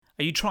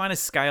Are you trying to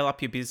scale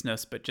up your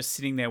business, but just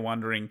sitting there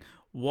wondering,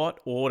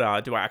 what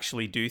order do I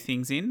actually do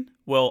things in?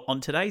 Well,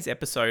 on today's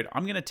episode,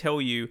 I'm going to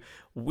tell you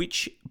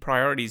which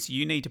priorities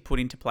you need to put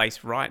into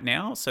place right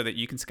now so that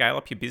you can scale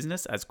up your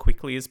business as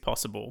quickly as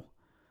possible.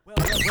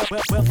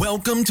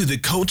 Welcome to the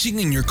Coaching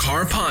in Your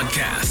Car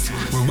podcast,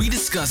 where we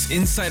discuss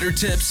insider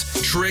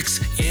tips, tricks,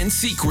 and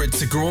secrets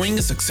to growing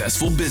a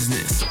successful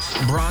business.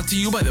 Brought to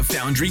you by the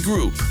Foundry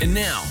Group. And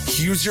now,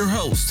 here's your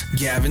host,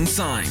 Gavin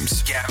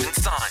Symes.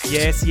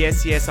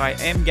 Yes, I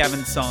am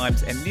Gavin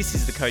Symes, and this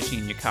is the Coaching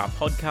in Your Car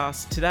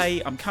podcast.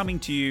 Today, I'm coming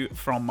to you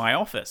from my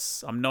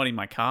office. I'm not in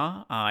my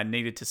car. I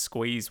needed to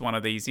squeeze one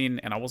of these in,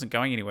 and I wasn't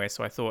going anywhere,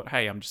 so I thought,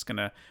 hey, I'm just going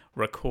to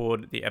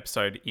record the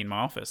episode in my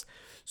office.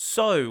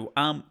 So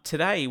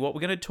today what we're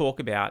going to talk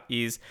about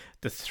is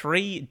the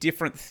 3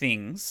 different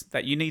things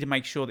that you need to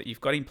make sure that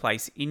you've got in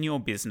place in your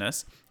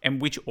business and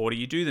which order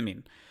you do them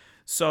in.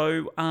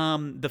 So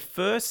the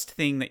first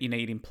thing that you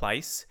need in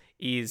place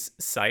is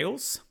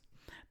sales.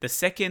 The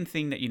second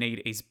thing that you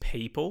need is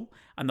people.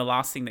 And the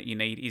last thing that you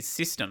need is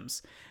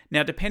systems.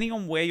 Now, depending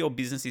on where your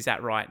business is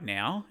at right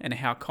now and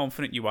how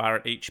confident you are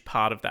at each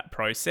part of that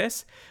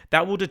process,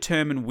 that will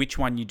determine which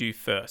one you do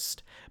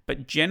first.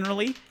 But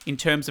generally, in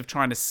terms of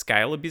trying to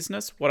scale a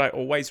business, what I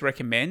always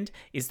recommend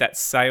is that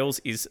sales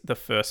is the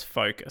first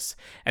focus.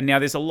 And now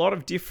there's a lot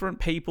of different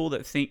people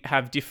that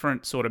have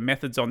different sort of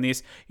methods on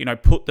this.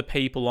 Put the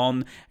people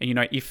on,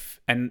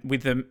 and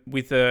with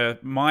the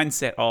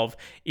mindset of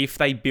if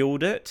they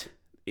build it,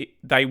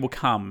 they will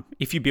come.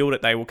 If you build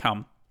it, they will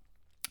come.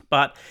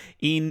 But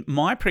in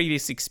my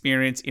previous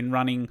experience in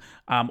running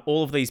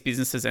all of these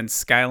businesses and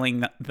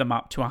scaling them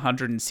up to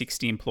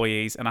 160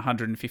 employees and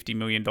 $150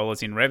 million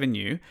in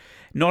revenue,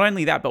 not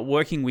only that, but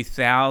working with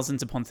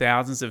thousands upon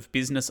thousands of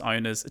business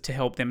owners to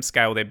help them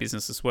scale their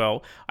business as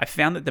well, I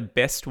found that the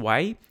best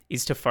way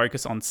is to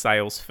focus on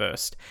sales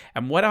first.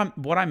 And what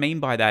I mean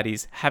by that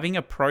is having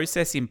a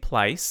process in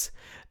place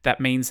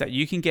that means that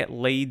you can get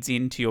leads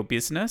into your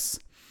business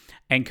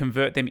and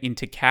convert them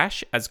into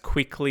cash as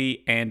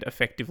quickly and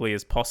effectively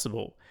as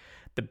possible.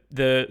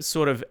 The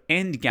sort of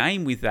end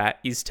game with that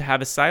is to have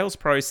a sales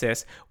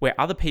process where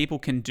other people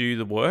can do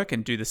the work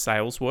and do the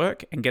sales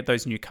work and get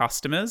those new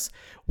customers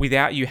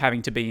without you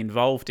having to be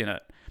involved in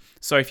it.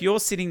 So if you're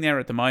sitting there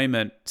at the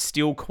moment,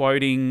 still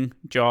quoting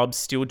jobs,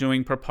 still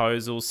doing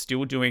proposals,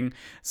 still doing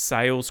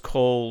sales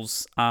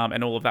calls,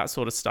 and all of that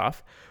sort of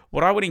stuff,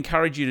 what I would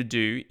encourage you to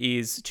do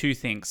is 2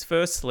 things.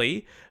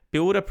 Firstly,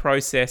 build a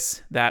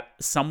process that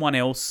someone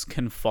else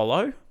can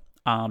follow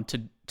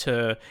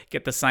to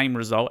get the same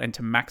result and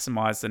to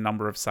maximize the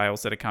number of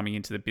sales that are coming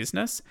into the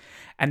business.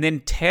 And then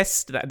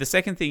test that. The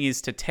second thing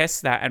is to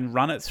test that and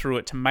run it through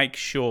it to make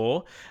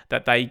sure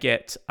that you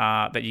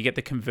get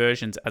the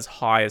conversions as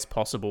high as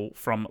possible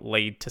from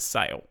lead to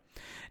sale.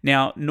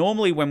 Now,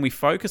 normally when we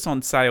focus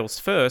on sales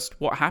first,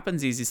 what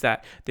happens is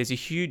that there's a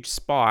huge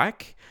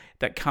spike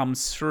that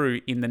comes through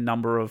in the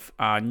number of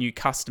new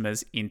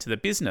customers into the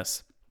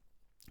business.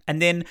 And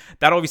then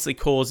that obviously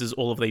causes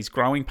all of these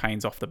growing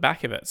pains off the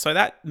back of it. So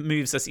that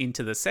moves us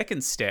into the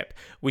second step,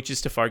 which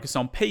is to focus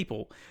on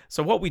people.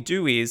 So what we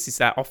do is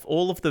that off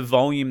all of the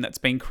volume that's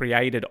been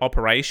created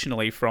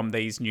operationally from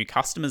these new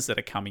customers that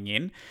are coming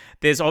in,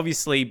 there's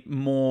obviously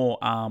more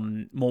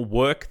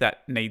work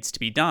that needs to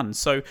be done.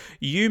 So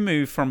you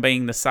move from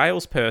being the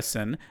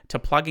salesperson to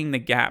plugging the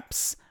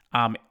gaps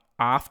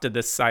after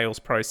the sales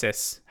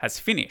process has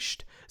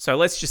finished. So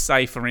let's just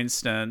say, for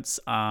instance,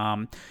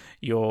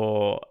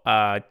 your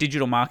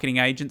digital marketing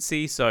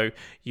agency, so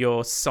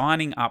you're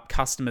signing up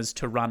customers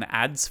to run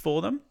ads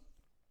for them.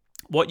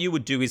 What you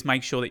would do is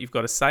make sure that you've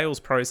got a sales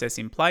process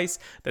in place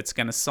that's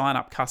going to sign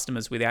up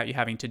customers without you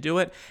having to do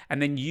it.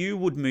 And then you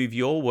would move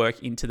your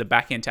work into the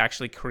back end to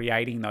actually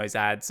creating those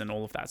ads and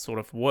all of that sort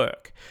of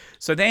work.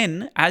 So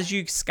then as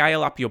you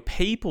scale up your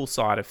people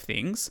side of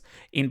things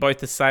in both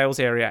the sales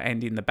area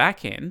and in the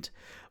back end,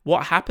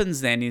 what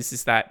happens then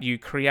is that you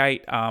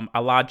create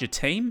a larger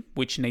team,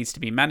 which needs to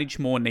be managed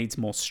more, needs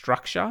more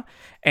structure,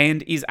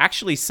 and is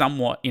actually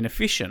somewhat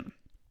inefficient.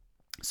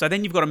 So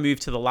then you've got to move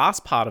to the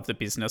last part of the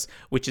business,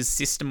 which is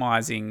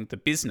systemizing the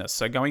business.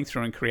 So going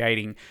through and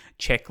creating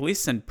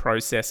checklists and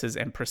processes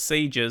and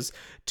procedures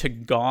to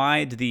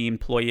guide the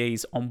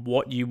employees on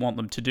what you want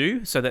them to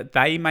do so that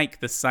they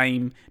make the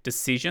same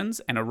decisions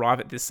and arrive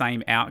at the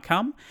same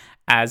outcome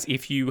as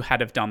if you had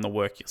have done the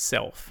work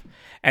yourself.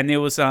 And there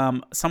was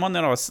someone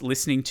that I was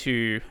listening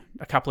to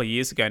a couple of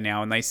years ago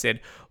now, and they said,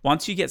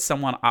 once you get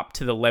someone up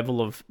to the level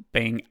of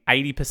being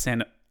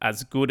 80%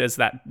 as good as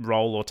that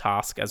role or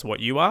task as what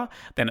you are,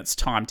 then it's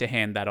time to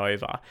hand that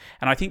over.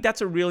 And I think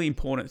that's a really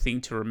important thing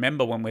to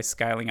remember when we're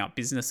scaling up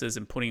businesses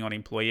and putting on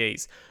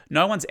employees.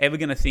 No one's ever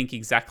going to think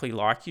exactly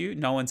like you.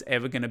 No one's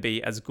ever going to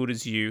be as good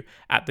as you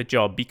at the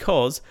job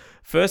because,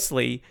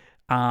 firstly,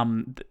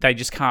 they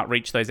just can't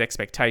reach those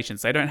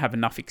expectations. They don't have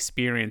enough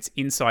experience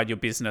inside your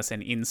business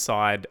and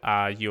inside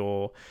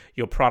your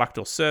product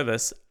or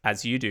service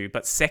as you do.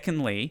 But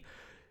secondly,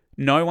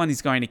 no one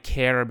is going to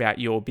care about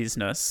your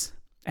business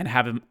and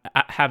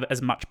have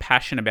as much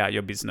passion about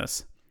your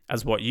business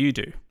as what you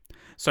do.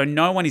 So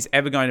no one is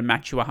ever going to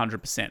match you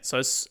 100%. So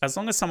as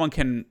long as someone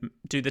can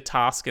do the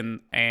task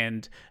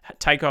and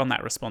take on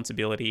that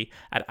responsibility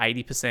at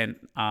 80%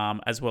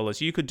 as well as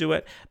you could do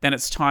it, then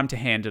it's time to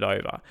hand it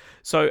over.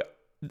 So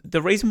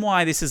the reason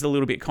why this is a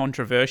little bit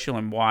controversial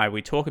and why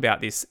we talk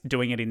about this,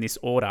 doing it in this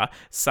order,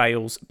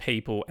 sales,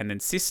 people, and then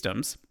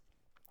systems,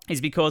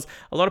 is because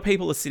a lot of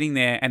people are sitting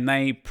there and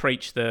they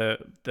preach the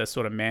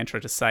sort of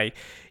mantra to say,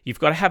 you've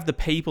got to have the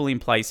people in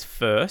place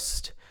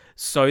first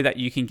so that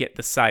you can get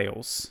the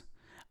sales.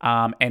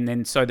 And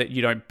then so that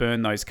you don't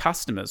burn those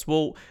customers.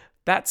 Well,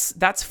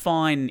 that's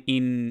fine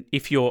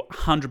if you're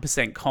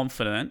 100%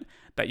 confident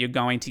that you're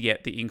going to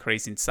get the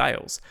increase in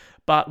sales.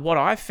 But what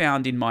I've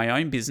found in my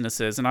own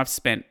businesses, and I've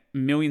spent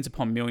millions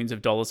upon millions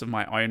of dollars of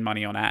my own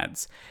money on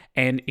ads,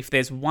 and if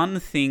there's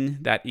one thing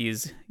that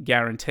is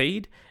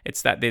guaranteed,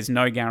 it's that there's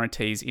no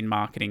guarantees in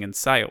marketing and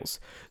sales.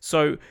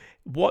 So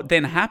what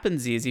then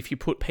happens is, if you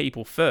put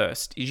people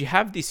first, is you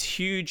have this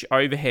huge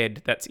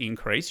overhead that's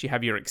increased. You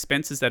have your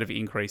expenses that have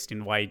increased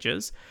in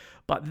wages.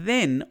 But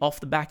then off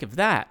the back of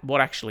that,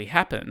 what actually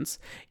happens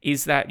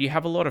is that you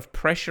have a lot of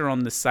pressure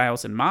on the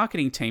sales and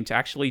marketing team to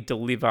actually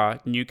deliver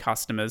new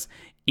customers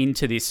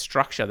into this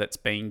structure that's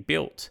being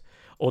built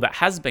or that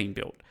has been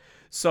built.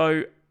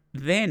 So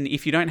then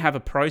if you don't have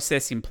a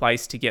process in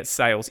place to get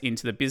sales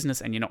into the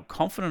business and you're not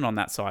confident on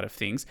that side of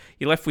things,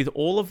 you're left with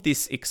all of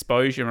this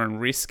exposure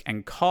and risk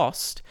and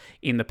cost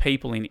in the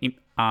people in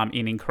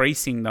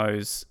increasing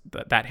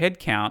that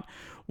headcount,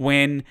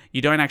 when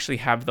you don't actually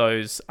have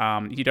those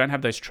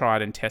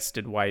tried and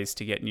tested ways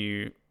to get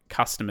new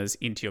customers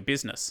into your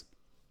business.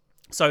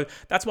 So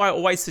that's why I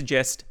always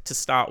suggest to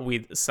start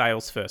with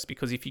sales first,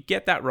 because if you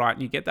get that right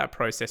and you get that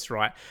process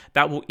right,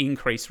 that will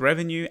increase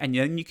revenue, and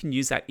then you can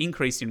use that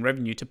increase in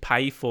revenue to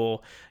pay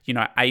for,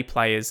 A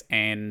players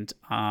and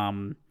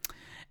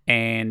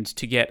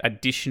to get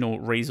additional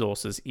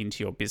resources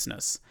into your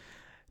business.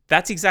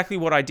 That's exactly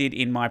what I did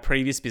in my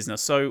previous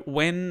business. So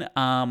when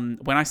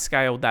I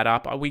scaled that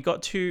up, we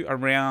got to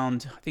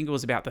around, I think it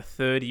was about the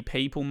 30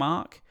 people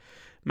mark,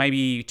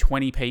 maybe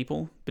 20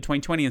 people, between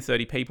 20 and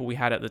 30 people we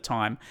had at the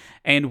time.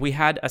 And we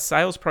had a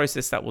sales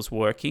process that was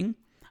working.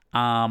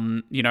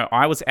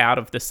 I was out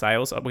of the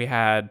sales. We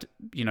had,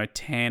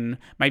 10,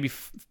 maybe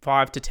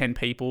 5 to 10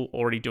 people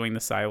already doing the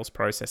sales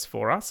process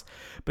for us.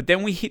 But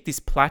then we hit this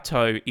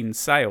plateau in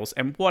sales.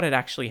 And what had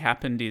actually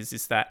happened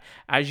is that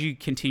as you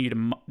continue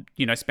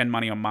to, spend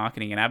money on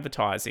marketing and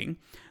advertising,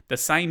 the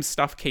same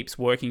stuff keeps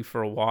working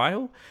for a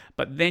while,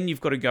 but then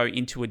you've got to go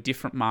into a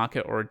different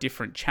market or a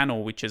different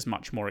channel, which is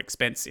much more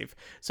expensive.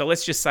 So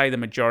let's just say the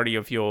majority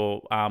of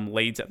your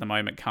leads at the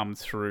moment come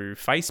through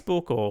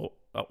Facebook or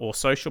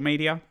social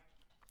media.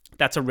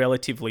 That's a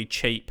relatively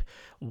cheap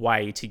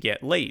way to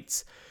get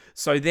leads.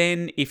 So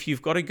then if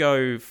you've got to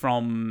go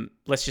from,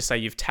 let's just say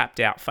you've tapped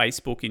out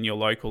Facebook in your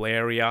local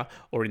area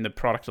or in the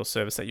product or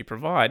service that you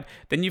provide,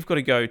 then you've got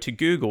to go to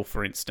Google,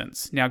 for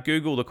instance. Now,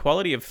 Google, the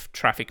quality of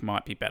traffic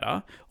might be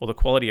better, or the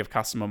quality of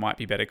customer might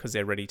be better because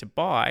they're ready to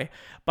buy,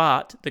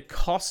 but the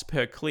cost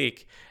per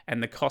click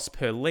and the cost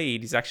per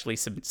lead is actually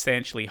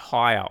substantially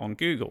higher on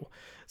Google.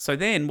 So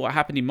then what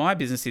happened in my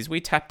business is we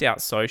tapped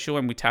out social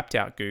and we tapped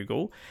out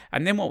Google.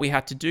 And then what we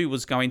had to do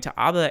was go into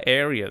other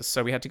areas.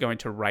 So we had to go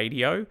into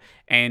radio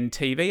and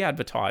TV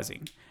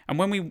advertising. And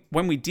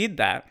when we did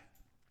that,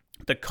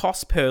 the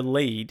cost per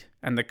lead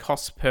and the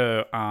cost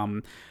per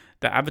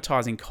the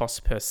advertising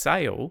cost per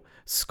sale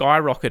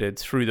skyrocketed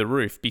through the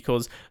roof,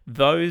 because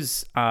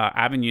those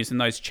avenues and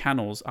those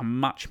channels are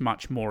much,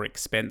 much more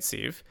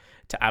expensive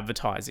to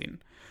advertise in.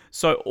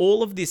 So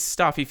all of this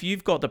stuff, if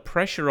you've got the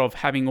pressure of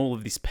having all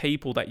of these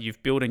people that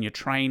you've built in your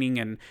training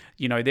and,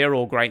 they're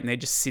all great and they're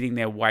just sitting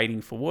there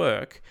waiting for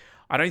work,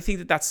 I don't think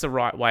that that's the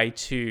right way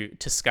to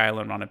scale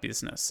and run a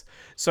business.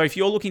 So if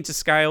you're looking to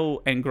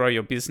scale and grow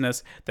your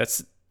business,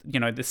 that's,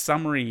 the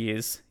summary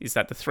is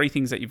that the three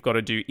things that you've got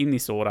to do in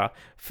this order: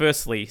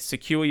 firstly,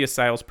 secure your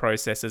sales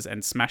processes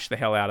and smash the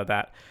hell out of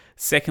that.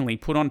 Secondly,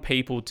 put on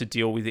people to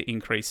deal with the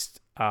increased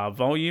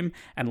volume.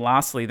 And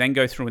lastly, then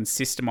go through and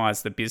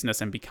systemize the business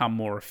and become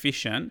more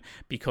efficient,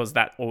 because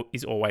that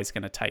is always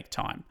going to take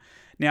time.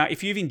 Now,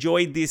 if you've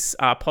enjoyed this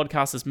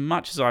podcast as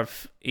much as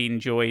I've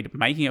enjoyed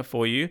making it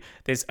for you,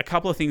 there's a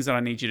couple of things that I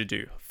need you to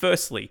do.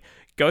 Firstly,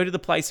 go to the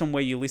place on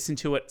where you listen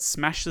to it,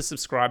 smash the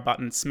subscribe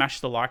button, smash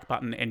the like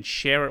button, and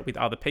share it with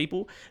other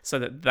people so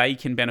that they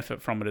can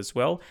benefit from it as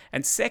well.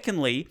 And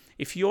secondly,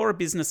 if you're a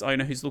business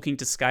owner who's looking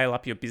to scale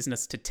up your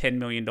business to $10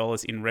 million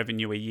in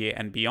revenue a year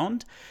and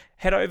beyond,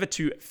 head over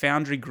to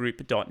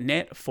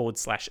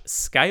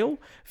foundrygroup.net/scale.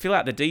 Fill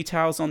out the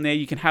details on there.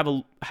 You can have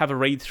a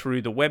read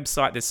through the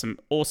website. There's some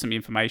awesome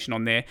information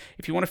on there.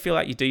 If you want to fill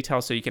out your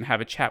details so you can have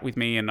a chat with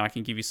me and I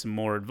can give you some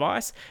more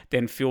advice,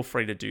 then feel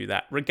free to do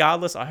that.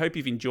 Regardless, I hope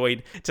you've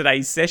enjoyed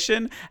today's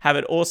session. Have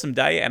an awesome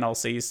day, and I'll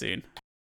see you soon.